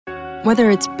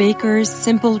Whether it's Baker's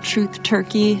Simple Truth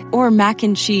Turkey or mac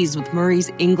and cheese with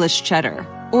Murray's English Cheddar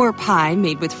or pie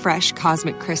made with fresh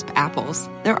Cosmic Crisp apples,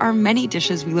 there are many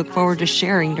dishes we look forward to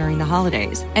sharing during the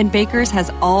holidays. And Baker's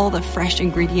has all the fresh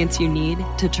ingredients you need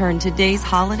to turn today's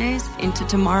holidays into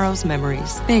tomorrow's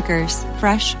memories. Baker's,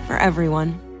 fresh for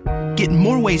everyone. Get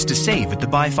more ways to save at the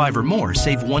Buy 5 or More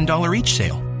Save $1 each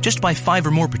sale. Just buy 5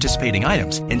 or more participating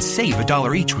items and save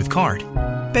 $1 each with card.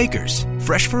 Baker's,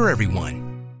 fresh for everyone.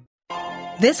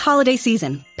 This holiday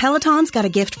season, Peloton's got a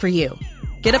gift for you.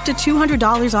 Get up to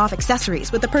 $200 off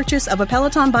accessories with the purchase of a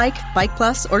Peloton bike, Bike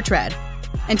Plus, or Tread.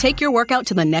 And take your workout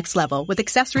to the next level with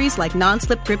accessories like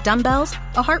non-slip grip dumbbells,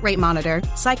 a heart rate monitor,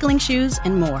 cycling shoes,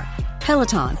 and more.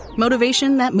 Peloton,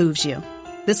 motivation that moves you.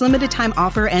 This limited time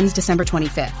offer ends December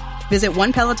 25th. Visit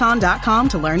onepeloton.com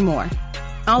to learn more.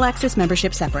 All access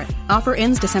membership separate. Offer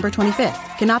ends December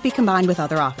 25th. Cannot be combined with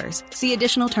other offers. See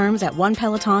additional terms at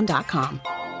onepeloton.com.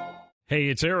 Hey,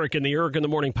 it's Eric, and the Eric in the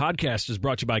Morning podcast is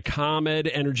brought to you by ComEd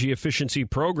Energy Efficiency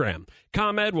Program.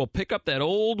 ComEd will pick up that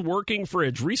old working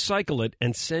fridge, recycle it,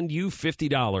 and send you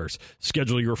 $50.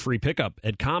 Schedule your free pickup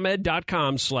at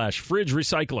ComEd.com/fridge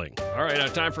recycling. All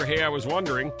right, time for Hey, I Was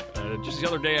Wondering. Just the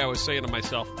other day I was saying to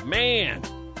myself, man,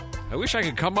 I wish I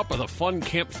could come up with a fun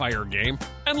campfire game.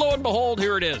 And lo and behold,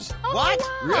 here it is. Oh, what?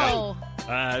 Wow.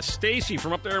 Stacy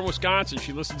from up there in Wisconsin.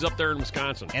 She listens up there in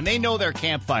Wisconsin. And they know their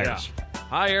campfires. Yeah.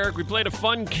 Hi, Eric. We played a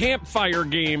fun campfire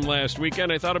game last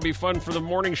weekend. I thought it'd be fun for the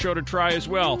morning show to try as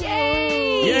well.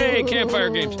 Yay! Yay, campfire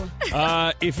games.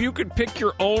 If you could pick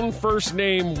your own first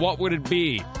name, what would it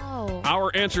be? Oh.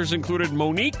 Our answers included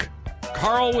Monique,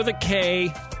 Carl with a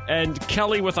K, and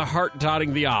Kelly with a heart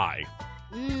dotting the I.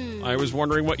 I was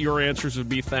wondering what your answers would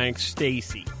be. Thanks,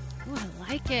 Stacy. Ooh, I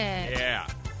like it. Yeah.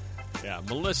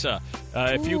 Melissa,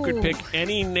 if you could pick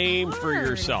any name for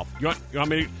yourself. You want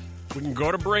me to... We can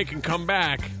go to break and come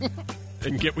back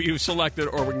and get what you selected,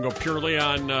 or we can go purely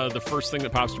on the first thing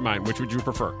that pops to mind. Which would you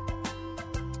prefer?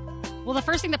 Well, the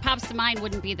first thing that pops to mind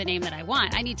wouldn't be the name that I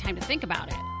want. I need time to think about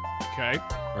it. Okay.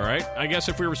 All right. I guess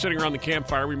if we were sitting around the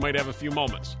campfire, we might have a few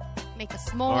moments. Make a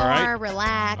s'more,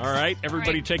 relax. All right.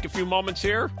 Everybody take a few moments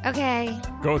here. Okay.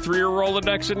 Go through your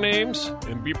Rolodex of names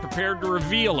and be prepared to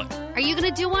reveal it. Are you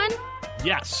going to do one?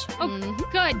 Yes. Oh,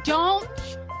 good.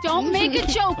 Don't make a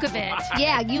joke of it.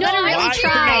 Yeah, you gotta really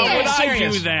try. Why would I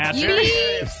do that? Be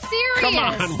serious. Come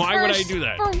on, why would I do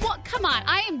that? For what? Come on,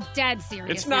 I am dead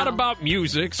serious. It's not about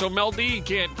music, so Mel D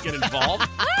can't get involved.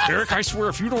 Eric, I swear,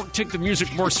 if you don't take the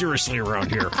music more seriously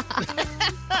around here.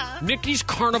 Nikki's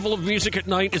Carnival of Music at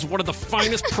Night is one of the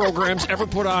finest programs ever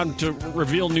put on to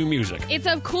reveal new music. It's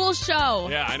a cool show.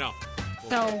 Yeah, I know.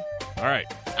 So, all right.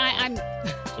 I'm. So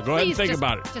go ahead and think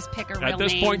about it. Just pick a real name. At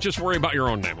this point, just worry about your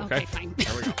own name, okay? Okay, fine.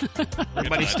 There we go.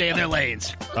 Everybody stay in their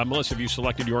lanes. Melissa, have you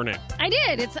selected your name? I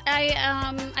did.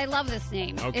 I love this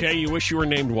name. Okay, you wish you were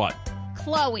named what?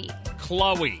 Chloe.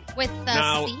 Chloe. With the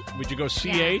now, C? Would you go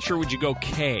CH or would you go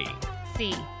K?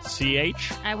 C.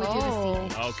 CH? I would do the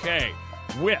C. Okay.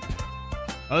 Whip.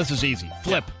 Oh, this is easy.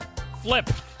 Flip. Flip.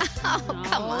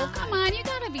 Oh, come on. You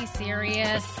gotta be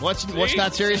serious. What's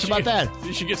not serious about that?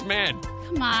 She gets mad.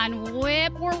 Come on,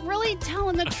 Whip. We're really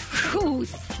telling the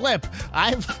truth. Flip.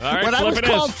 right, when I was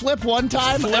called Flip one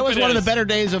time, that was one of the better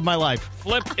days of my life.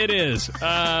 Flip it is.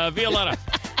 Violetta.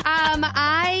 I'm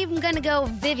going to go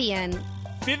Vivian.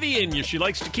 Vivian. She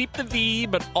likes to keep the V,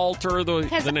 but alter the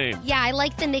name. Yeah, I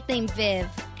like the nickname Viv.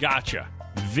 Gotcha.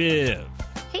 Viv.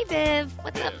 Hey, Viv.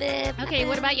 What's up, Viv? Okay,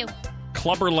 what about you?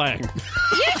 Clubber Lang.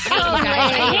 You're so lame. I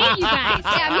hate you guys.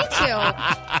 Yeah, me too.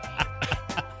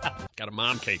 Got a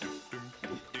mom cake.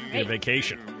 A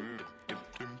vacation.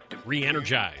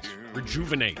 Re-energize.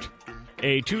 Rejuvenate.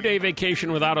 A 2-day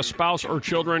vacation without a spouse or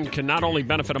children can not only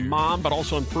benefit a mom, but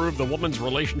also improve the woman's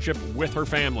relationship with her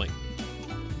family.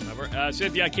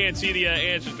 Cynthia, I can't see the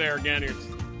answers there again. It's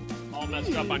all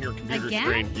messed up on your computer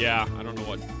screen. Yeah, I don't know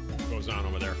what goes on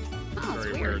over there. Oh, Very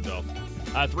it's weird, though.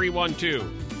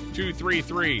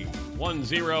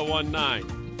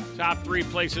 312-233-1019. Top 3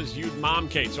 places you'd mom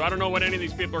cake. So I don't know what any of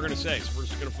these people are going to say, so we're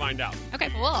just going to find out. Okay,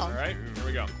 cool. All right, here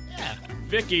we go. Yeah.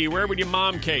 Vicky, where would you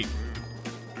mom cake?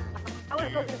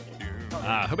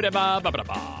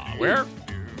 Where?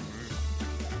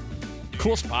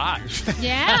 Cool spot.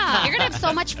 Yeah. You're going to have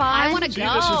so much fun. I want to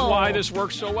go. This is why this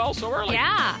works so well so early.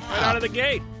 Yeah. Right out of the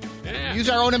gate. Yeah. Use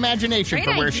our own imagination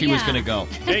Great for where she was idea. going to go.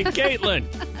 Hey, Caitlin.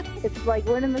 It's like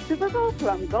winning the Super Bowl, so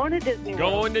I'm going to Disney World.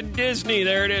 Going to Disney.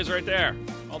 There it is right there.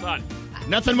 Well done.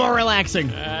 Nothing more relaxing.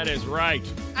 That is right.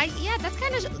 That's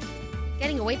kind of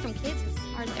getting away from kids is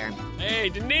hard there. Hey,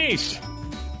 Denise.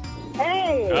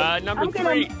 Hey. Number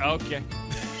 3. Okay.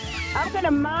 I'm going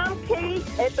to Mom Kate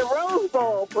at the Rose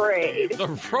Bowl parade. The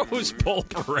Rose Bowl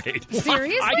parade.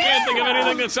 Seriously? I can't think of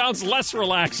anything that sounds less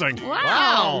relaxing.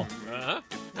 Wow. Uh-huh.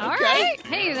 All right.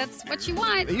 Hey, that's what you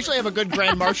want. They usually have a good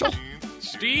grand marshal.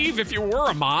 Steve, if you were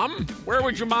a mom, where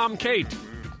would you Mom Kate?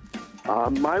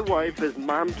 My wife is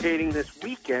mom-cating this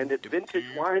weekend at Vintage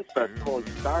Wine Festival in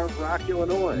Starved Rock,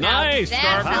 Illinois. Nice. That's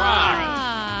Starved Rock.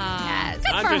 nice. Good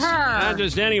Not for just, her. Not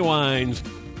just any wines,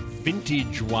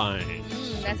 vintage wine.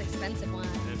 That's expensive wine.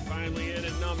 And finally in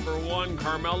at number 1,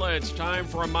 Carmela, it's time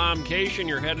for a momcation.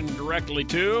 You're heading directly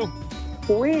to...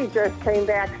 We just came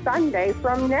back Sunday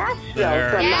from Nashville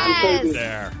There. from Mom Yes. Kate's.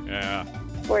 There. Yeah.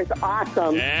 It was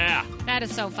awesome. Yeah. That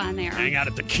is so fun there. Hang out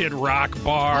at the Kid Rock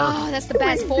Bar. Oh, that's the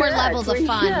best. 4 levels of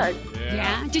fun.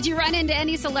 Yeah. Did you run into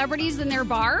any celebrities in their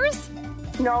bars?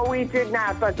 No, we did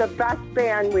not. But the best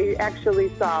band we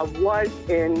actually saw was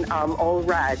in Old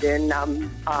Red in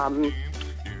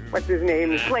what's his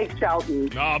name? Blake Shelton.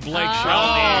 Oh, Blake Oh,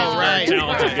 Shelton. right. Very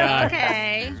talented guy.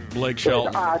 Okay. Blake It was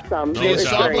Shelton. awesome. No It was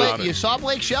doubt great. about it. You saw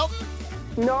Blake Shelton?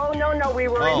 No. We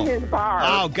were Oh. in his bar.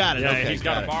 Oh, got it. Yeah, okay, he's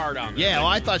got a it. bar down there. Yeah, well,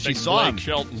 I thought she Big saw Blake him.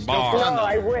 Shelton Still bar. fun. No,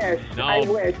 I wish. No, I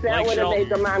wish. That Blake would have made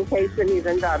the momcation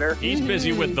even better. He's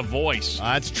busy with The Voice.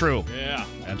 That's true. Yeah.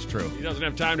 That's true. He doesn't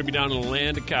have time to be down in the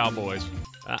land of cowboys.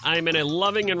 I'm in a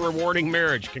loving and rewarding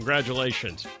marriage.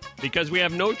 Congratulations. Because we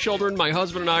have no children, my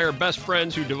husband and I are best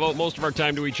friends who devote most of our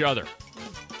time to each other.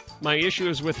 My issue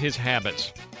is with his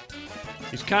habits.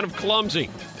 He's kind of clumsy,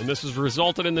 and this has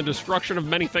resulted in the destruction of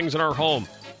many things in our home.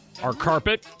 Our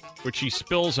carpet, which he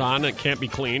spills on and can't be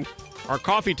cleaned. Our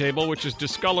coffee table, which is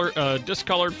discolored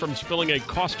from spilling a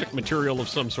caustic material of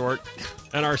some sort.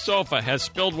 And our sofa has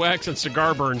spilled wax and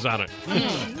cigar burns on it.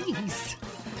 Jeez.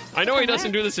 I know he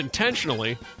doesn't do this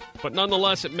intentionally, but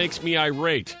nonetheless it makes me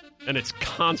irate, and it's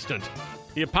constant.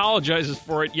 He apologizes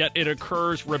for it, yet it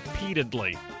occurs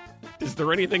repeatedly. Is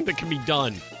there anything that can be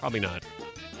done? Probably not.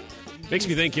 Makes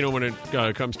me think, when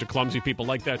it comes to clumsy people,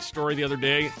 like that story the other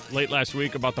day, late last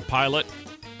week, about the pilot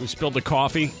who spilled the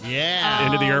coffee Yeah.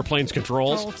 into the airplane's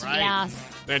controls. Right. Yes.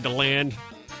 They had to land,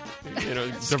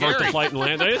 divert the flight and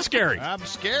land. It's scary. I'm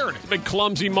scared. It's a big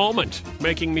clumsy moment,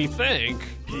 making me think.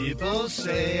 People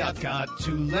say I've got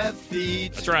 2 left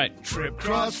feet. That's right. Trip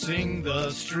crossing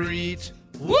the street.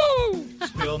 Woo!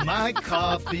 Spill my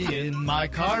coffee in my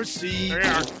car seat. There you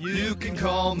are. You can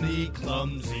call me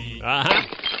clumsy. Uh-huh.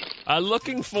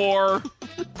 Looking for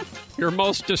your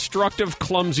most destructive,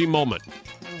 clumsy moment.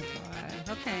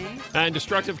 Okay. And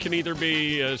destructive can either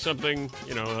be something,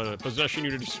 a possession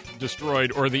you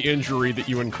destroyed or the injury that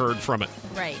you incurred from it.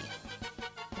 Right.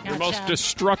 Your most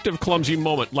destructive, clumsy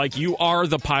moment, like you are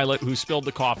the pilot who spilled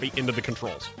the coffee into the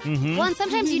controls. Mm-hmm. Well, and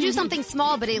sometimes you do something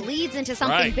small, but it leads into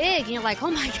something Right. big, and you're like,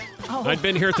 oh, my God. Oh, I'd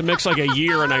been here at the Mix like a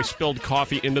year, and I spilled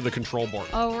coffee into the control board.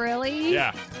 Oh, really?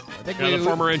 Yeah. I think The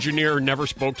former engineer never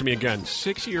spoke to me again.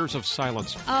 6 years of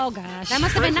silence. Oh, gosh. that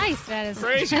must have been nice. That is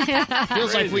Crazy.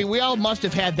 feels like we all must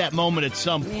have had that moment at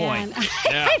some point.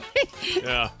 Yeah.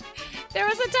 Yeah. There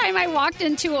was a time I walked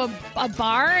into a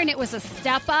bar, and it was a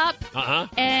step up. Uh-huh.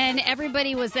 And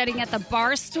everybody was sitting at the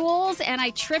bar stools, and I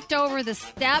tripped over the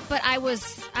step, but I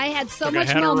had so Like much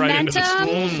I had her right into momentum.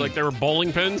 the stools, like they were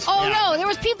bowling pins. Oh no, there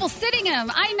was people sitting in them.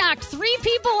 I knocked 3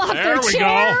 people off There their we go.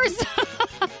 chairs.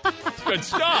 Good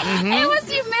stuff. It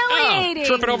was humiliating. Yeah.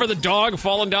 Tripping over the dog,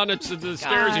 falling down the stairs.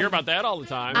 God. You hear about that all the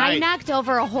time. I knocked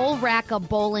over a whole rack of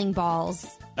bowling balls.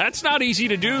 That's not easy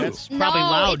to do. That's probably no,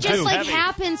 loud, it just too. like Heavy.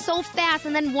 happened so fast,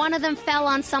 and then one of them fell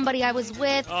on somebody I was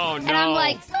with. Oh, And I'm no.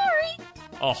 like, sorry.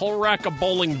 A whole rack of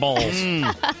bowling balls.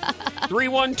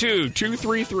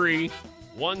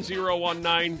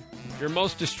 312-233-1019. Your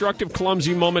most destructive,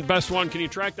 clumsy moment. Best one. Can you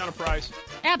track down a prize?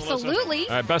 Absolutely.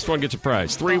 All right, best one gets a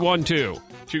prize.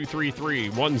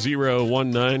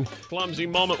 312-233-1019. Clumsy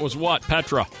moment was what,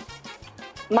 Petra?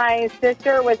 My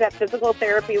sister was at physical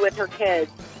therapy with her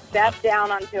kids, stepped down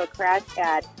onto a crash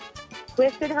pad,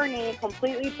 twisted her knee,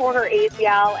 completely tore her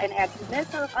ACL, and had to miss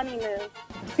her honeymoon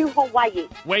to Hawaii.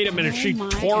 Wait a minute. She my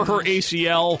tore her gosh.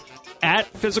 ACL at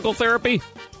physical therapy?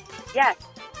 Yes.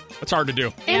 That's hard to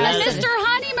do. And the Mr.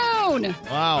 Honeymoon.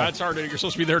 Wow. That's hard to do. You're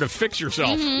supposed to be there to fix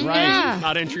yourself. Right. Yeah.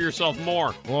 Not injure yourself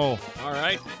more. Whoa. All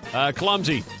right.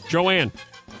 Clumsy. Joanne.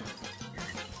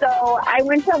 So I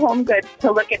went to Home Goods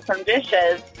to look at some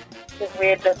dishes because we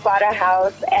had just bought a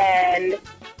house, and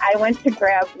I went to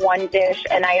grab one dish,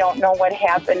 and I don't know what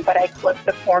happened, but I clipped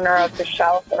the corner of the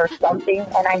shelf or something,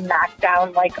 and I knocked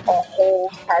down like a whole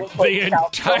 10-foot The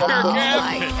shelf. entire Oh,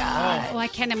 cabinet. my God. Oh, I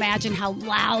can't imagine how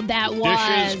loud that was.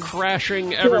 Dishes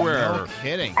crashing everywhere. No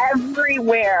kidding.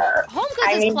 Everywhere. Home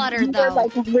goods is cluttered, we were though.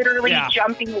 like literally Yeah.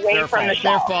 jumping away Their from the fault.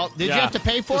 Their shelf. fault. Did you Yeah. have to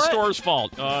pay for the it? store's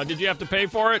fault. Did you have to pay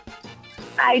for it?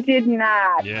 I did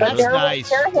not. Yeah, but that's there nice.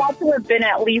 there had to have been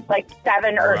at least like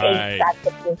 7 or 8 sets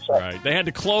of dishes. Right. They had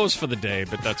to close for the day,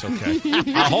 but that's okay.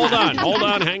 Hold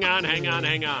on. Hang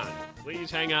on. Please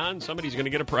hang on. Somebody's going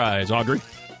to get a prize. Audrey?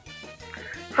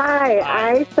 Hi,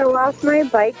 I fell off my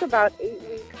bike about 8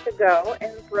 weeks ago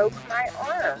and broke my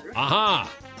arm. Aha.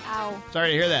 Ow.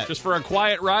 Sorry to hear that. Just for a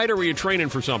quiet ride, or were you training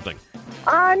for something?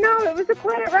 No, it was a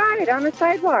quiet ride on the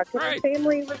sidewalk. And Right. the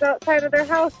family was outside of their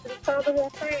house and saw the whole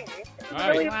thing. It was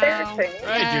really Wow. embarrassing.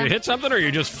 Right. Did you hit something, or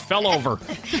you just fell over?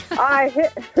 I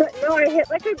hit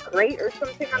like a grate or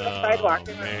something on the sidewalk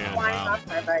and man, went flying wow. off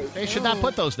my bike. They should not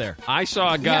put those there. I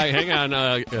saw a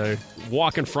guy,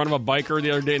 walk in front of a biker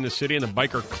the other day in the city, and the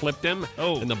biker clipped him.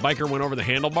 Oh. And the biker went over the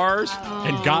handlebars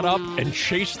and got up and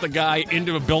chased the guy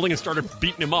into a building and started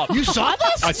beating him up. You saw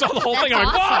this? I saw the whole thing. I'm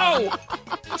like,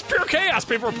 whoa! It's pure chaos.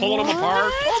 People were pulling him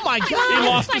apart. Oh, my He God.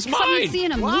 lost It's his like someone mind.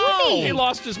 seeing a Wow. movie. He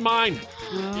lost his mind.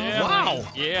 Yeah, Wow.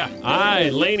 Yeah. Hi,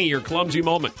 Lainey, your clumsy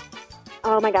moment.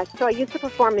 Oh, my gosh. So I used to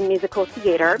perform in musical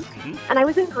theater, and I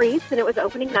was in Greece, and it was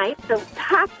opening night, so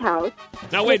packed house.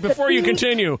 Now, wait, It's a before you big-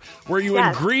 continue, were you in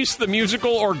Yes. Grease the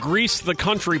musical or Grease the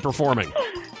country performing?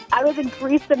 I was in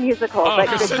Greece the musical. Oh, but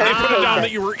because the they put it down translation.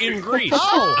 that you were in Greece.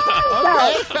 Oh,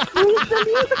 okay. Greece the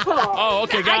musical. Oh,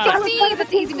 okay, I got can it. see One of the the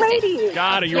Pink easy mistake. Ladies.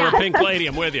 Got it. You were a pink lady.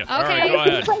 I'm with you. All right, Okay. go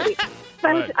ahead. So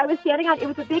Right. I was standing on, it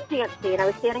was a big dance scene. I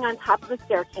was standing on top of a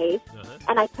staircase, Uh-huh.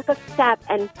 and I took a step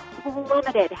and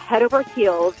plummeted head over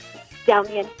heels down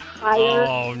the entire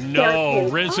Oh, no,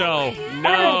 staircase. Rizzo.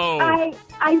 No. And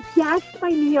I dashed my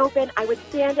knee open. I would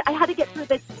stand. I had to get through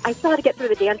the. I still had to get through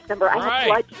the dance number. I Right. had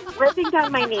blood dripping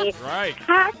down my knee. Right.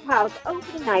 Packed house,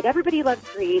 opening night. Everybody loves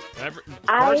Greece. Of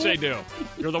course they do.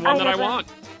 You're the one that I never- want.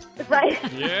 Right.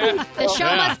 Yeah. The show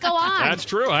Yeah. must go on. That's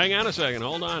true. Hang on a second.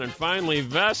 Hold on. And finally,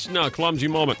 Vesna, clumsy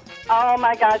moment. Oh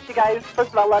my gosh, you guys!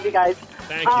 First of all, love you guys.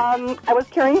 Thank you. I was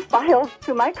carrying files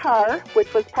to my car,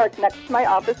 which was parked next to my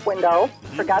office window.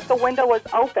 Forgot the window was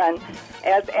open.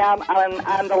 As am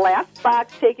on the last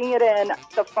box taking it in,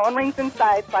 the phone rings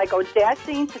inside, so I go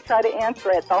dashing to try to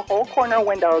answer it. The whole corner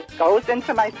window goes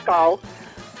into my skull.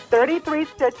 33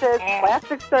 stitches,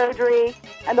 plastic surgery,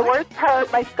 and the worst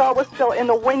part, my skull was still in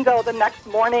the window the next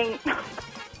morning.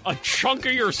 A chunk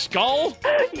of your skull?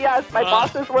 Yes, my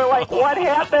bosses were like, what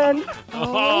happened?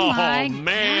 Oh, my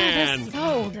man.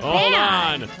 God, that's so Hold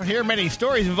bad. on. I don't hear many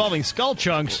stories involving skull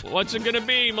chunks. What's it going to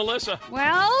be, Melissa?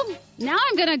 Well, now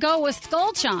I'm going to go with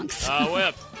skull chunks.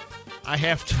 Whip. I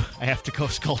have to go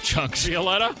skull chunks.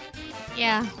 Violetta?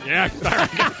 Yeah. Yeah.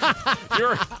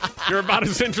 You're about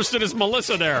as interested as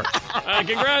Melissa there.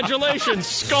 Congratulations.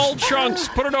 Skull Chunks.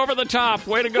 Put it over the top.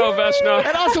 Way to go, Vesna.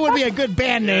 That also would be a good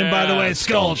band name, by the Yeah, way,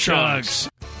 Skull Chunks.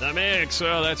 The mix.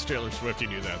 Oh, that's Taylor Swift. You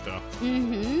knew that, though.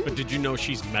 Mm-hmm. But did you know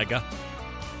she's mega?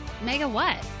 Mega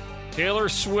what? Taylor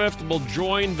Swift will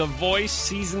join The Voice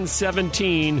Season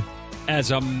 17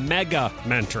 as a mega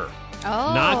mentor.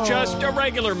 Oh. Not just a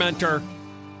regular mentor.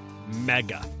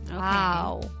 Mega.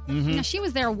 Wow. You know, she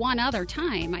was there one other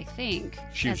time, I think.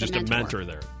 She was as just a mentor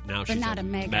there. Now But she's not a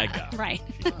mega. Right.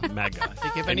 Mega. I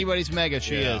think if anybody's mega,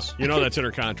 she is. You know that's in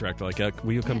her contract. Like,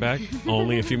 will you come back?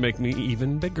 Only if you make me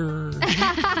even bigger.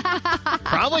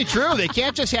 Probably true. They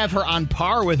can't just have her on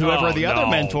par with whoever Oh, the other no,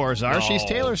 mentors are. no. She's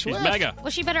Taylor Swift. She's mega. Well,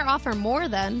 she better offer more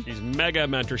then. She's mega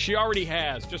mentor. She already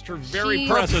has. Just her very She's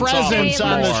presence. Presence offers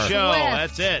on the more. show. Swift.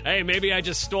 That's it. Hey, maybe I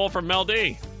just stole from Mel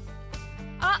D.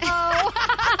 Uh-oh.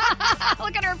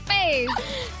 Look at her face.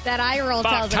 That eye roll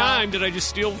About tells time. Did I just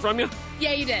steal from you?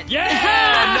 Yeah, you did. Yeah!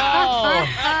 No.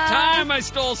 Time I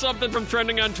stole something from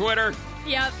trending on Twitter.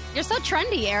 Yep. You're so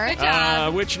trendy, Eric. Good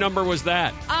job. Which number was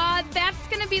that? That's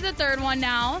going to be the third one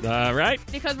now. Right.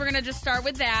 Because we're going to just start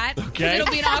with that. 'Cause Okay.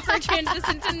 It'll be an awkward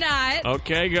transition to not.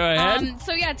 Okay, go ahead.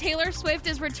 So yeah, Taylor Swift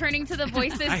is returning to The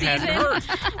Voice this I season.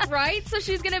 hadn't Right? So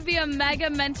she's going to be a mega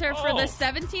mentor for Oh. the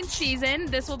 17th season.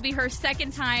 This will be her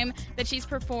second time that she's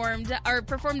performed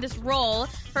this role.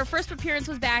 Her first appearance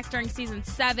was back during season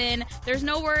 7. There's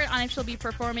no word on if she'll be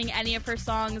performing any of her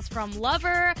songs from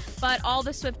Lover, but all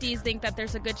the Swifties think that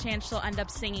there's a good chance she'll end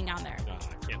up singing on there.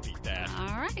 I can't beat that.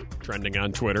 All right. Trending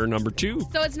on Twitter, number 2.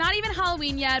 So it's not even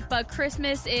Halloween yet, but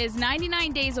Christmas is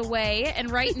 99 days away.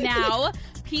 And right now,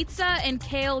 pizza and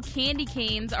kale candy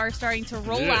canes are starting to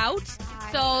roll Yeah. out.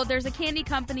 So there's a candy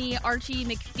company, Archie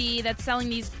McPhee, that's selling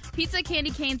these pizza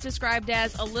candy canes described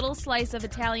as a little slice of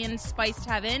Italian spiced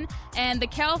heaven. And the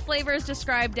kale flavor is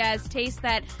described as taste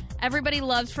that everybody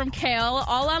loves from kale,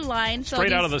 all online.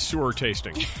 Straight out of the sewer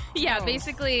tasting. Yeah,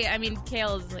 basically, I mean,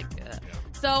 kale is like...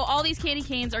 So all these candy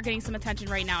canes are getting some attention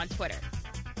right now on Twitter.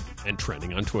 And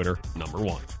trending on Twitter,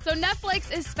 #1. So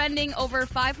Netflix is spending over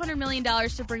 $500 million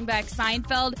to bring back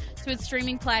Seinfeld to its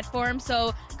streaming platform.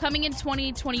 So coming in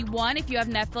 2021, if you have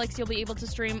Netflix, you'll be able to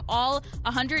stream all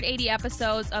 180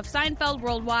 episodes of Seinfeld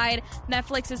worldwide.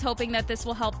 Netflix is hoping that this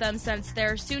will help them since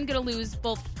they're soon going to lose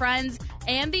both Friends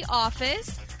and The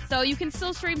Office. So you can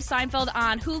still stream Seinfeld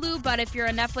on Hulu, but if you're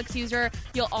a Netflix user,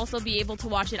 you'll also be able to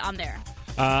watch it on there.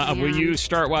 Will you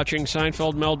start watching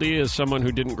Seinfeld, Mel D, as someone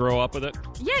who didn't grow up with it?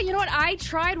 Yeah, you know what? I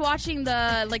tried watching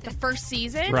the first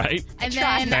season. Right. And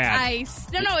then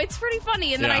No, it's pretty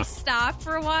funny. And then I stopped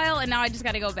for a while, and now I just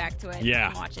got to go back to it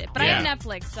and watch it. But I have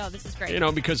Netflix, so this is great. You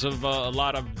know, because of a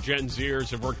lot of Gen Zers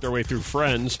have worked their way through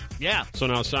Friends. Yeah. So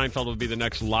now Seinfeld would be the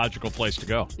next logical place to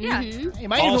go. Yeah. You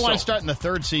might even want to start in the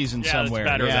third season somewhere.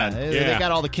 That's better then. They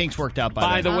got all the kinks worked out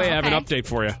by then. the way, I have an update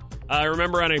for you. I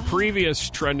remember on a previous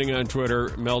trending on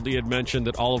Twitter, Mel D had mentioned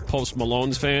that all of Post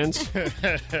Malone's fans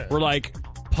were like,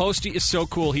 Posty is so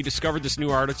cool. He discovered this new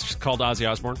artist called Ozzy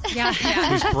Osbourne. Yeah.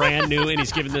 Who's brand new, and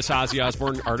he's giving this Ozzy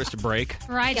Osbourne artist a break.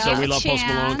 Right. So we love Post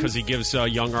Malone because he gives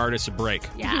young artists a break.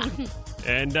 Yeah.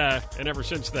 And ever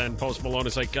since then, Post Malone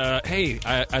is like, hey,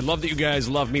 I love that you guys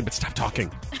love me, but stop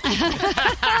talking.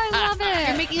 I love it.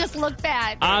 You're making us look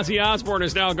bad. Ozzy Osbourne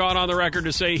has now gone on the record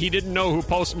to say he didn't know who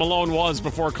Post Malone was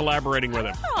before collaborating with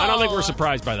him. I don't think we're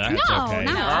surprised by that. No, It's okay.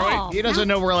 not at all. He doesn't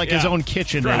know where his own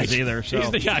kitchen is either.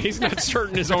 So He's not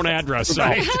certain his own address.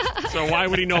 So, so why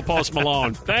would he know Post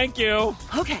Malone? Thank you.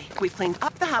 Okay, we've cleaned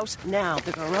up the house. Now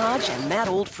the garage and that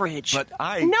old fridge. But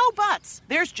No buts.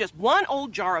 There's just one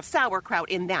old jar of sauerkraut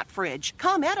in that fridge.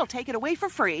 ComEd will take it away for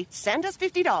free. Send us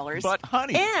 $50. But,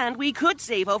 honey... And we could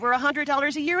save over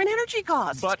 $100 a year in energy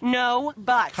costs. But... No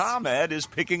buts. ComEd is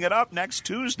picking it up next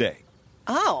Tuesday.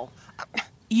 Oh.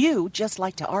 You just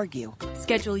like to argue.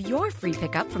 Schedule your free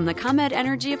pickup from the ComEd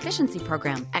Energy Efficiency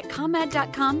Program at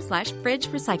ComEd.com/fridge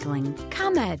recycling.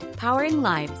 ComEd, powering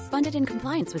lives. Funded in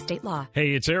compliance with state law.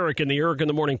 Hey, it's Eric, and the Eric in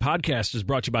the Morning podcast is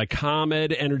brought to you by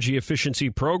ComEd Energy Efficiency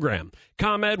Program.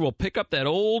 ComEd will pick up that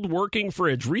old working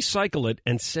fridge, recycle it,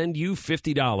 and send you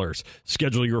 $50.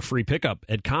 Schedule your free pickup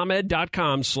at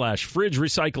ComEd.com/fridge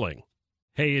recycling.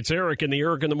 Hey, it's Eric, and the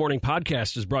Eric in the Morning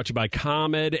podcast is brought to you by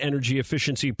ComEd Energy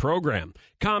Efficiency Program.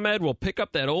 ComEd will pick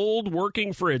up that old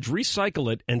working fridge,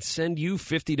 recycle it, and send you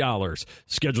 $50.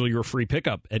 Schedule your free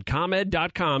pickup at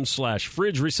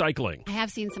ComEd.com/fridge recycling. I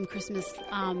have seen some Christmas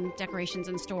decorations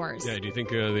in stores. Yeah, do you think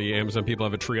the Amazon people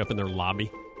have a tree up in their lobby?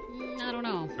 I don't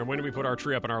know. Or when do we put our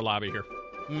tree up in our lobby here?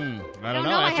 I don't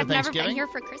know. I After have never Thanksgiving? been here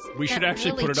for Christmas. We should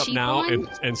actually put it up now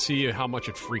and see how much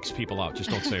it freaks people out. Just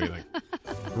don't say anything.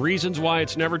 Reasons why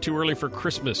it's never too early for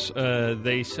Christmas.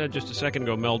 They said just a second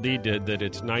ago, Mel D did, that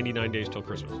it's 99 days till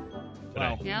Christmas.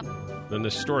 Today. Yep. Then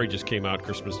this story just came out,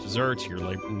 Christmas desserts, your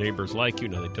neighbors like you,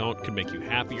 no they don't, could make you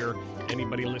happier.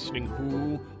 Anybody listening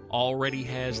who already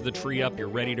has the tree up, you're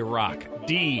ready to rock.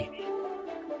 D.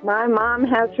 My mom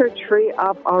has her tree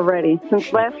up already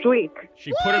since last week.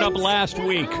 She put it up last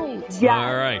week. Yeah.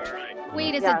 All right.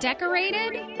 Wait, is it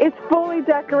decorated? It's fully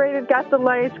decorated, got the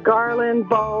lights, garland,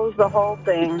 bows, the whole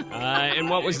thing. And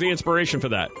what was the inspiration for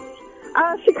that?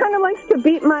 She kind of likes to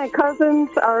beat my cousins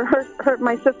or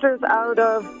my sisters out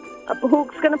of who's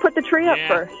going to put the tree up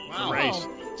first. Wow. Race.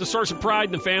 It's a source of pride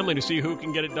in the family to see who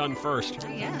can get it done first.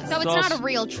 Yeah. So it's not a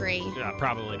real tree. Yeah,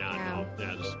 probably not. No.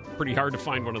 Yeah, it's pretty hard to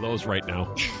find one of those right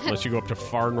now, unless you go up to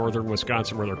far northern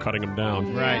Wisconsin where they're cutting them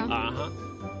down. Yeah. Right. Uh-huh.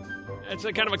 It's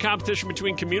a kind of a competition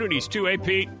between communities, too, eh,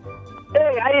 Pete?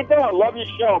 Hey, how you doing? Love your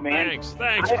show, man. Thanks.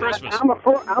 Christmas. I'm a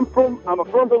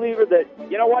firm believer that,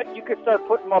 you know what, you can start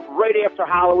putting them up right after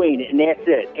Halloween, and that's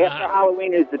it. After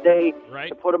Halloween is the day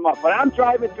to put them up. But I'm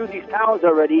driving through these towns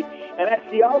already, and I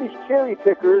see all these cherry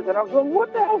pickers, and I'm going,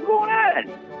 what the hell's going on?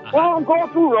 Well, I'm going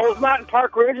through Rosemont and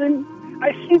Park Ridge, and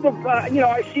I see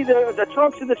the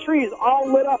trunks of the trees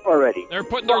all lit up already. They're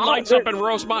putting their lights up in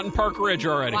Rosemont and Park Ridge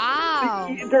already.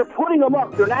 Wow. They're putting them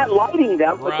up. They're not lighting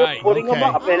them, but they're putting them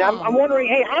up. And I'm wondering,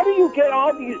 hey, how do you get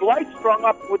all these lights strung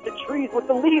up with the trees, with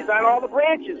the leaves on all the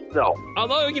branches still?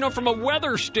 Although, from a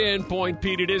weather standpoint,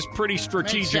 Pete, it is pretty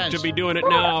strategic to be doing it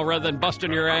now rather than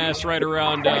busting your ass right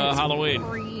around Halloween.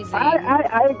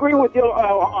 I agree with you.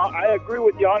 I agree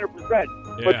with you 100%.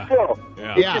 But still,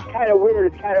 it's just kind of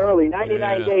weird. It's kind of early.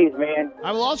 99 days, man.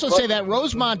 I will also say that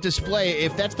Rosemont display,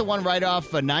 if that's the one right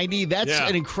off 90, that's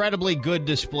an incredibly good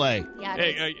display. Yeah,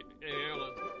 hey,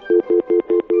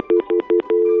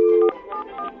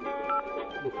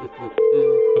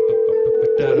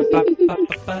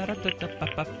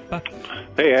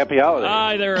 Hey, happy holidays.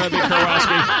 Hi there, Big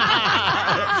Karwowski.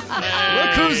 Look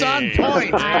who's on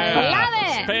point. I love it.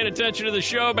 He's paying attention to the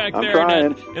show back I'm there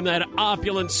trying. in that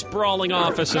opulent, sprawling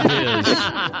office of his.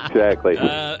 Exactly.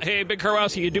 Hey, Big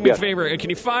Karwowski, you do me a favor. Can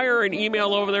you fire an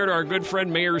email over there to our good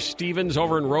friend Mayor Stevens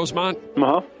over in Rosemont?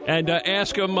 Uh-huh. And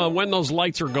ask him when those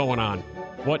lights are going on.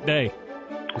 What day?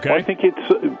 Okay. Well, I think it's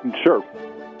sure.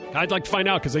 I'd like to find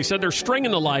out because they said they're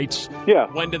stringing the lights. Yeah.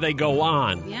 When do they go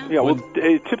on? Yeah. Well,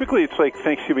 typically it's like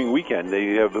Thanksgiving weekend.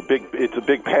 They have it's a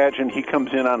big pageant. He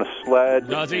comes in on a sled.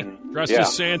 Does he? Dressed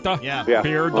as Santa? Yeah.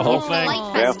 Beard, the whole It's thing. the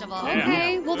light festival. Yeah.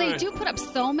 Okay. Well, they do put up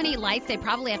so many lights. They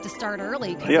probably have to start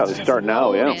early. Yeah, they start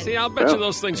now. Yeah. See, I'll bet you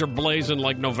those things are blazing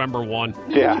like November 1.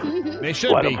 Yeah. They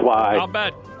should Let be. them fly. I'll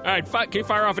bet. All right, can you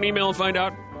fire off an email and find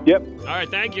out? Yep. All right,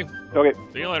 thank you. Okay.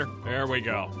 See you later. There we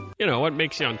go. You know, what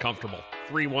makes you uncomfortable?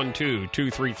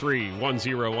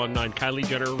 312-233-1019. Kylie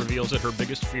Jenner reveals that her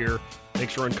biggest fear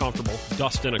makes her uncomfortable.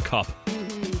 Dust in a cup.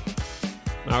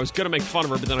 I was going to make fun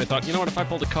of her, but then I thought, you know what? If I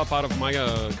pulled a cup out of my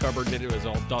cupboard and it was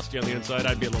all dusty on the inside,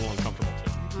 I'd be a little uncomfortable,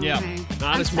 too. Yeah.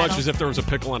 Not as much as if there was a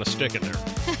pickle on a stick in there.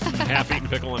 Half-eaten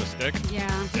pickle on a stick.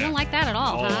 Yeah. You don't like that at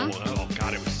all, huh? Oh,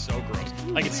 God, it was so gross.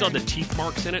 Like, it still had the teeth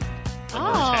marks in it.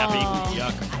 Oh. Half-eaten.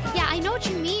 Yuck. Yeah, I know what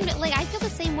you mean. But, like, I feel the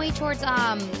same way towards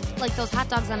like those hot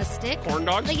dogs on a stick. Corn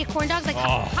dogs? Like corn dogs. Like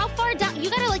how far down? You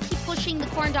gotta like keep pushing the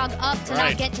corn dog up to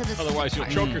not get to the. Otherwise, you'll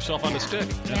choke yourself on the stick.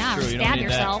 Yeah, or stab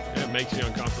yourself. Yeah, it makes you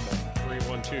uncomfortable.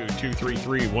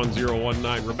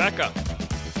 312-233-1019. Rebecca.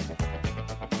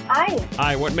 Hi.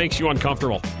 Hi, what makes you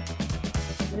uncomfortable?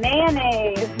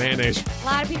 Mayonnaise. Mayonnaise. A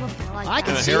lot of people feel like I that.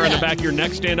 can see hair in that. the back of your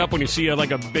neck stand up when you see like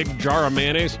a big jar of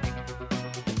mayonnaise?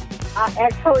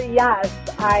 Actually, yes.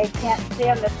 I can't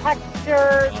stand the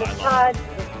texture, the touch,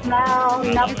 the smell,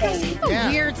 nothing. It's a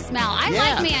weird smell. I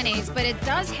like mayonnaise, but it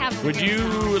does have a Would weird you,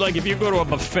 smell. like, if you go to a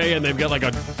buffet and they've got like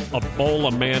a bowl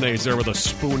of mayonnaise there with a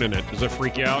spoon in it, does it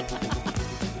freak you out?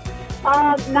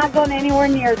 Not going anywhere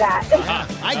near that.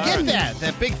 I get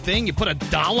that big thing. You put a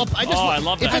dollop. I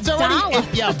love that. If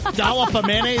it's dollop of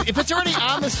mayonnaise. If it's already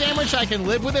on the sandwich, I can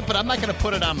live with it, but I'm not going to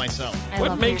put it on myself.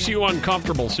 What makes you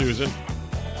uncomfortable, Susan?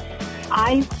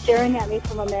 Eyes staring at me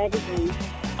from a magazine.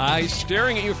 Eyes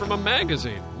staring at you from a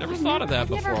magazine. Never thought of that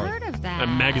before. Never heard of that. A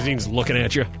magazine's looking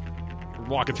at you. You're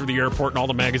walking through the airport and all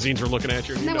the magazines are looking at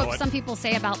you. Isn't You that know what it. some people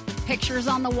say about pictures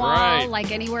on the wall? Right.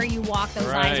 Like anywhere you walk, those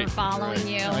eyes are following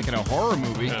you. Like in a horror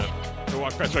movie. You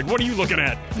walk past, like, what are you looking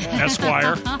at,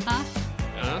 Esquire? Okay.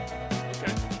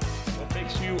 What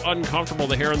makes you uncomfortable?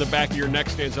 The hair on the back of your neck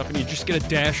stands up and you just get a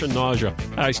dash of nausea.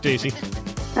 Hi, Stacy.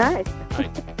 Hi. Hi.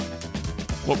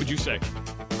 What would you say?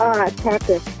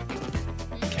 Cactus.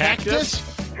 Cactus?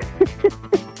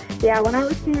 Yeah, when I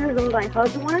was 2 years old, I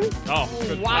hugged one. Oh,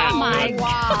 good Wow, plan. my Good.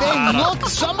 God.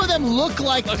 Some of them look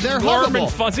like they're warm huggable.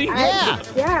 and fuzzy. Yeah.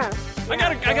 Yeah. I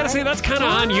gotta say that's kind of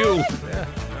on you.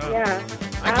 Yeah.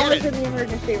 I was in the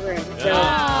emergency room. So.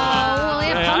 well, they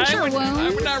have puncture I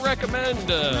wounds. would not recommend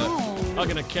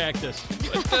hugging a cactus.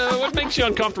 But, what makes you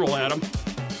uncomfortable, Adam?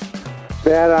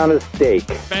 Fat on a steak.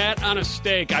 Fat on a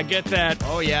steak. I get that.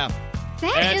 Oh yeah.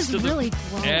 That Adds is to really the,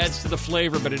 gross. Adds to the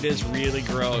flavor, but it is really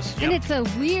gross. And it's a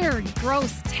weird,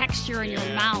 gross texture in your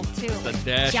mouth, too. The Like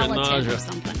dash of gelatin nausea. or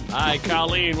something. Hi,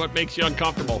 Colleen. What makes you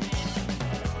uncomfortable?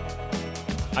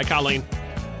 Hi, Colleen.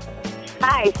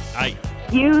 Hi. Hi.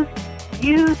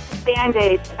 Use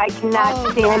Band-Aids. I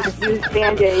cannot stand used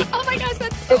Band-Aids. Oh my gosh,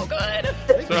 that's so good.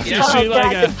 So if you see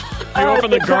like you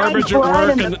open the garbage at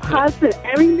work and the pus and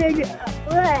everything.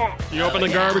 you open the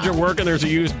garbage at work and there's a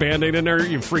used Band-Aid in there,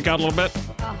 you freak out a little bit.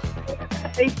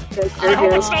 I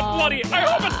hope it's not bloody. I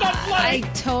hope it's not bloody. I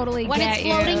totally When get it's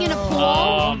floating you. in a pool.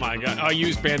 Oh my god! I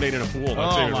used Band-Aid in a pool.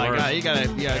 That's Oh even my worse. God! You gotta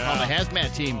call the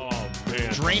hazmat team. Oh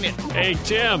man! Drain it. Hey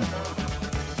Tim.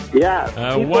 Yeah.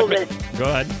 Go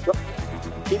ahead.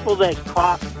 People that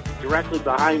cough directly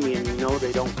behind me and you know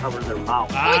they don't cover their mouth.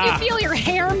 When you feel your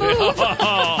hair move.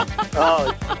 Oh,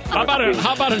 How about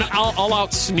an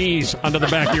all-out sneeze onto the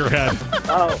back of your head?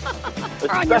 Or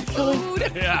on your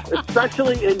food. Yeah.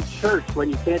 Especially in church when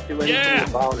you can't do anything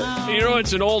about it. You know,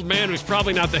 it's an old man who's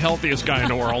probably not the healthiest guy in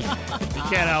the world. You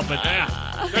can't help it.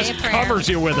 Yeah. Just covers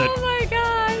you with it. Oh my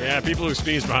God. Yeah, people who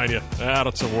sneeze behind you.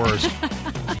 That's the worst.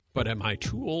 But am I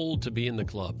too old to be in the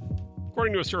club?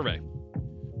 According to a survey,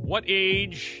 what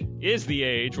age is the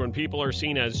age when people are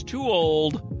seen as too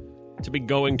old to be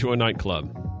going to a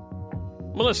nightclub?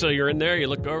 Melissa, you're in there. You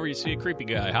look over, you see a creepy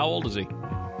guy. How old is he?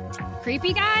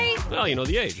 Creepy guy? Well, you know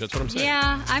the age. That's what I'm saying.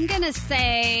 Yeah, I'm going to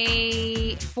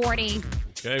say 40.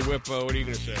 Okay, Whip, what are you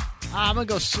going to say? I'm going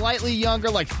to go slightly younger,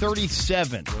 like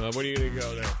 37. What are you going to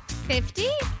go there? 50?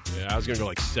 Yeah, I was going to go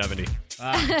like 70.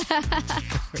 I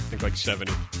think like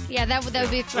 70. Yeah, that would be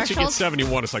Once you threshold. get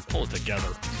 71, it's like, pull it together.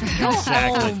 Go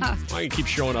Exactly. home. Why do you keep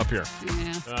showing up here?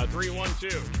 Yeah.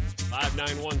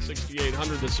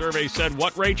 312-591-6800. The survey said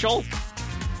what, Rachel?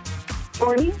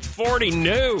 40. 40.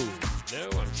 No,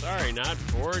 I'm sorry, not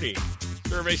 40.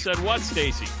 Survey said what,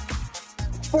 Stacy?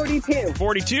 42.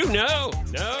 42? No.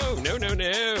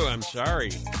 I'm sorry.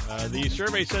 The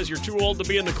survey says you're too old to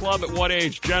be in the club at what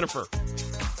age, Jennifer?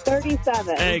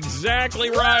 37. Exactly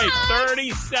right.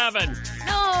 37.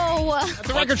 No. At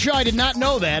the record show, I did not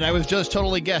know that. I was just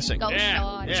totally guessing.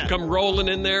 Yeah. You come rolling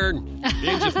in there at the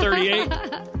age of 38,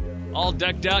 all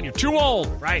decked out. You're too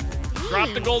old. Right. Drop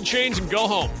the gold chains and go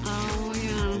home. Oh,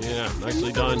 yeah. Yeah,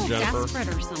 nicely done, Jennifer. Desperate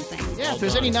or something. Yeah, if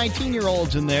there's any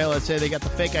 19-year-olds in there, let's say they got the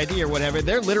fake ID or whatever,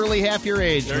 they're literally half your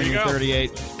age There when you you're go.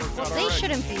 38. Well, they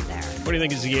shouldn't be there. What do you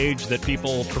think is the age that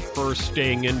people prefer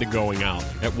staying into going out?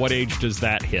 At what age does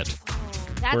that hit?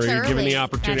 That's Where you're early. given the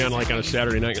opportunity That on is a early.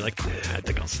 Saturday night, you're like, nah, I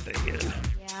think I'll stay in.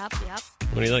 Yep.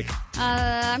 What do you think?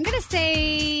 I'm going to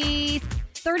say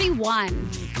 31.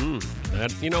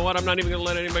 You know what? I'm not even going to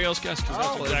let anybody else guess.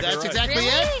 That's exactly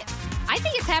right. Really? I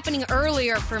think it's happening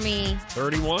earlier for me.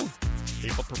 31.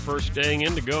 People prefer staying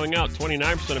in to going out.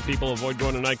 29% of people avoid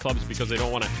going to nightclubs because they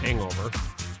don't want a hangover.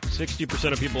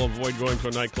 60% of people avoid going to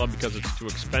a nightclub because it's too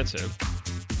expensive.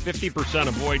 50%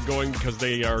 avoid going because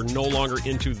they are no longer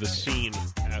into the scene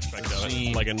aspect of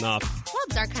it, like enough.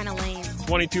 Clubs are kind of lame.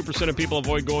 22% of people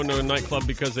avoid going to a nightclub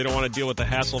because they don't want to deal with the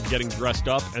hassle of getting dressed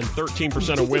up, and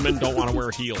 13% of women don't want to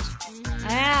wear heels.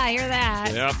 Yeah, I hear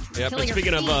that. Yep. Kill But your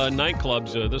speaking of feet.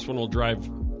 nightclubs, this one will drive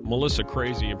Melissa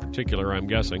crazy in particular, I'm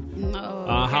guessing.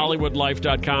 Oh,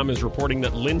 HollywoodLife.com is reporting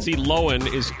that Lindsay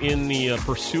Lohan is in the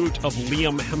pursuit of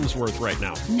Liam Hemsworth right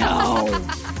now. No.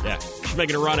 Yeah, she's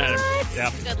making a run at him.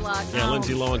 Yep. Good luck. Yeah, Oh.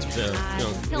 Lindsay Lohan's the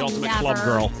He'll ultimate never. club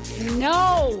girl.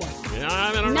 No. Yeah,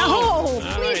 I don't No. know.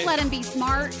 Please let him be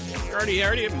smart. You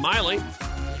already have Miley.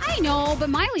 I know, but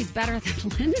Miley's better than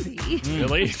Lindsay.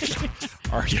 Really?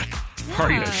 Are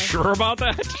you sure about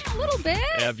that? A little bit.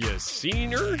 Have you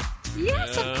seen her?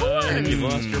 Yes, of course. You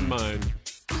lost your mind.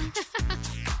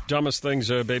 Dumbest things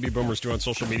baby boomers do on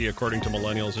social media, according to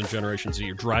millennials and Generation Z.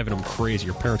 You're driving them crazy.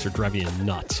 Your parents are driving you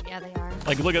nuts. Yeah, they are.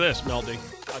 Like, look at this, Mel D.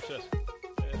 Watch this.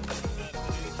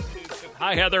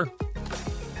 Hi, Heather.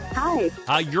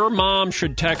 Hi. Your mom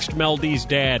should text Mel D's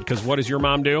dad, because what does your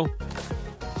mom do?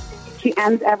 She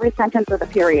ends every sentence with a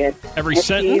period. Every If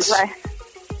sentence? she's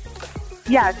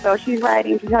yeah, so she's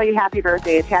writing to tell you happy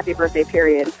birthday. It's happy birthday,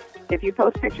 period. If you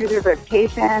post pictures of her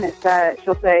vacation,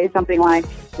 she'll say something like,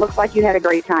 looks like you had a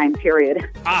great time, period.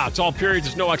 It's all periods.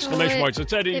 There's no exclamation points. It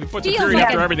said you put the feels period like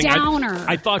after a everything. downer.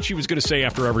 I thought she was going to say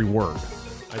after every word.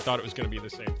 I thought it was going to be the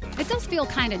same thing. It does feel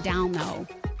kind of down, though.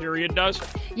 Period does?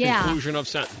 Yeah. Conclusion of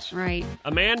sentence. Right.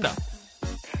 Amanda,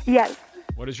 Yes.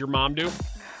 what does your mom do?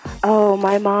 Oh,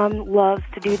 my mom loves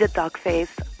to do the duck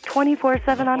face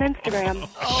 24/7 on Instagram.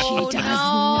 Oh, she does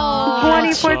not.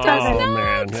 24/7. Oh,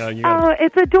 man. Yeah, you Oh,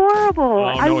 it's adorable. Oh,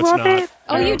 I no, it's love not. it.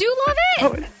 Oh, you do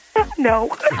love it? No.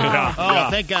 Yeah,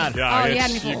 thank God. Yeah, Oh, yeah,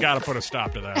 it's- you got to put a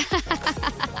stop to that.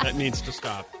 That needs to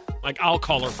stop. Like, I'll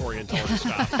call her for you and tell her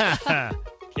to stop.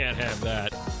 Can't have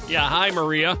that. Yeah, hi,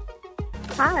 Maria.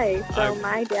 Hi. So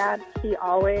my dad, he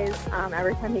always,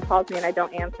 every time he calls me and I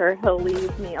don't answer, he'll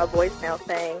leave me a voicemail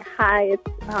saying, "Hi,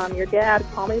 it's your dad.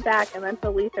 Call me back." And then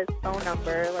he'll leave his phone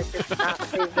number, like it's not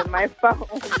saved in my phone.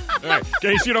 All right,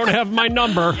 in case you don't have my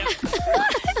number.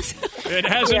 It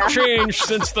hasn't changed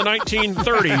since the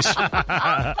 1930s.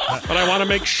 But I want to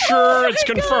make sure it's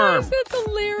confirmed. That's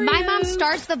hilarious. My mom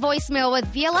starts the voicemail with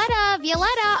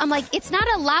Violetta. I'm like, it's not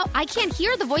allowed. I can't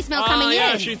hear the voicemail coming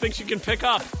yeah, in. she thinks you can pick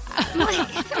up.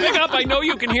 Pick up, I know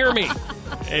you can hear me.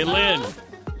 Hey, Lynn.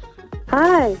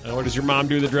 Hi. What does your mom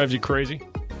do that drives you crazy?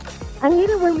 I hate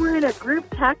it when we're in a group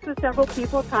text with several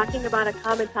people talking about a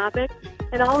common topic,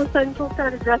 and all of a sudden she'll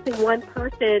start addressing one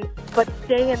person, but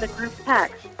stay in the group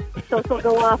text. So she'll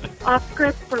go off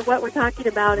script for what we're talking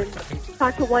about and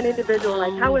talk to one individual,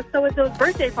 like, how was so-and-so's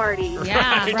birthday party?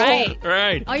 Yeah, right.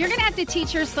 Right. Oh, you're going to have to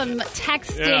teach her some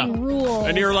texting Yeah. rules.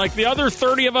 And you're like, the other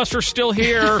 30 of us are still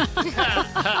here.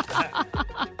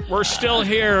 We're still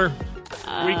here.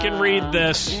 We can read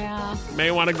this. Yeah.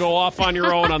 May want to go off on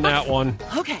your own on that one.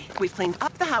 Okay, we've cleaned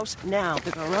up the house. Now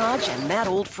the garage and that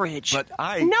old fridge. But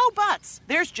No buts.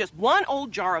 There's just one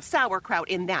old jar of sauerkraut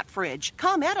in that fridge.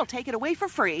 ComEd will take it away for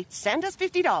free. Send us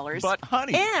 $50. But,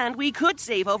 honey. And we could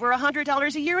save over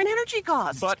 $100 a year in energy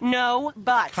costs. But- no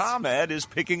buts. ComEd is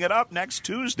picking it up next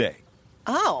Tuesday.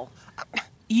 Oh.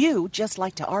 You just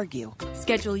like to argue.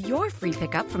 Schedule your free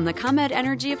pickup from the ComEd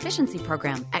Energy Efficiency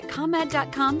Program at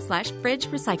ComEd.com/fridge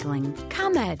recycling.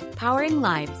 ComEd, powering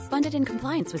lives. Funded in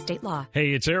compliance with state law.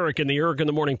 Hey, it's Eric, and the Eric in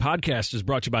the Morning podcast is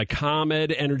brought to you by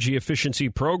ComEd Energy Efficiency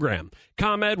Program.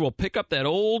 ComEd will pick up that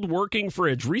old working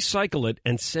fridge, recycle it,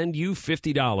 and send you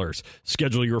 $50.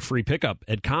 Schedule your free pickup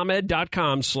at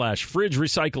ComEd.com/fridge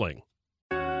recycling.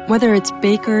 Whether it's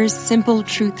Baker's Simple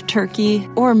Truth Turkey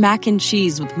or mac and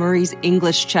cheese with Murray's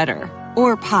English Cheddar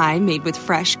or pie made with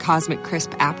fresh Cosmic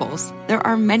Crisp apples, there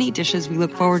are many dishes we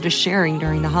look forward to sharing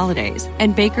during the holidays.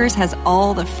 And Baker's has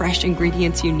all the fresh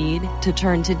ingredients you need to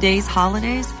turn today's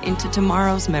holidays into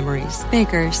tomorrow's memories.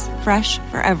 Baker's, fresh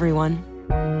for everyone.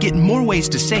 Get more ways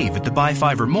to save at the Buy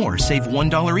 5 or More Save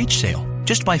 $1 each sale.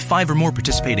 Just buy 5 or more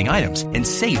participating items and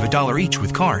save $1 each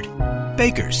with card.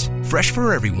 Baker's, fresh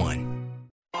for everyone.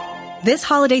 This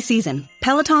holiday season,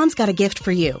 Peloton's got a gift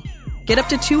for you. Get up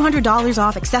to $200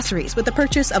 off accessories with the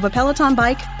purchase of a Peloton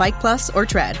bike, Bike Plus, or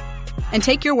Tread. And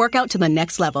take your workout to the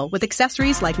next level with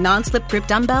accessories like non-slip grip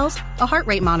dumbbells, a heart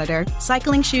rate monitor,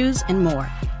 cycling shoes, and more.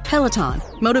 Peloton,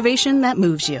 motivation that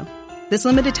moves you. This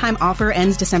limited time offer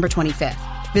ends December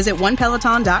 25th. Visit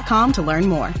onepeloton.com to learn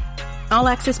more. All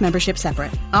access membership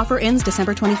separate. Offer ends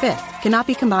December 25th. Cannot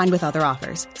be combined with other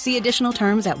offers. See additional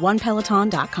terms at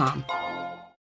onepeloton.com.